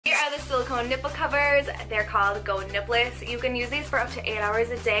silicone nipple covers. They're called Go Nipless. You can use these for up to 8 hours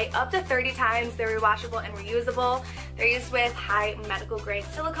a day, up to 30 times. They're rewashable and reusable. They're used with high medical grade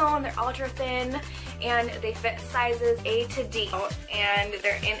silicone. They're ultra thin and they fit sizes A to D, and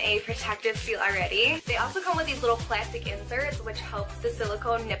they're in a protective seal already. They also come with these little plastic inserts which help the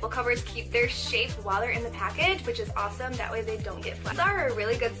silicone nipple covers keep their shape while they're in the package, which is awesome. That way they don't get flat. These are a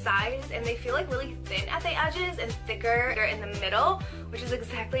really good size and they feel like really thin at the edges and thicker. They're in the middle, which is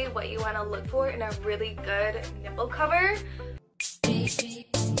exactly what you want to look for in a really good nipple cover.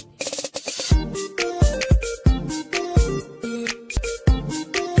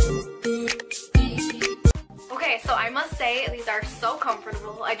 So I must say these are so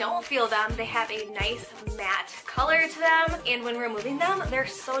comfortable. I don't feel them. They have a nice matte color to them, and when removing them, they're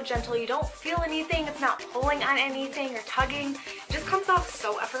so gentle. You don't feel anything. It's not pulling on anything or tugging. It just comes off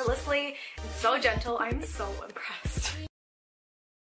so effortlessly and so gentle. I'm so impressed.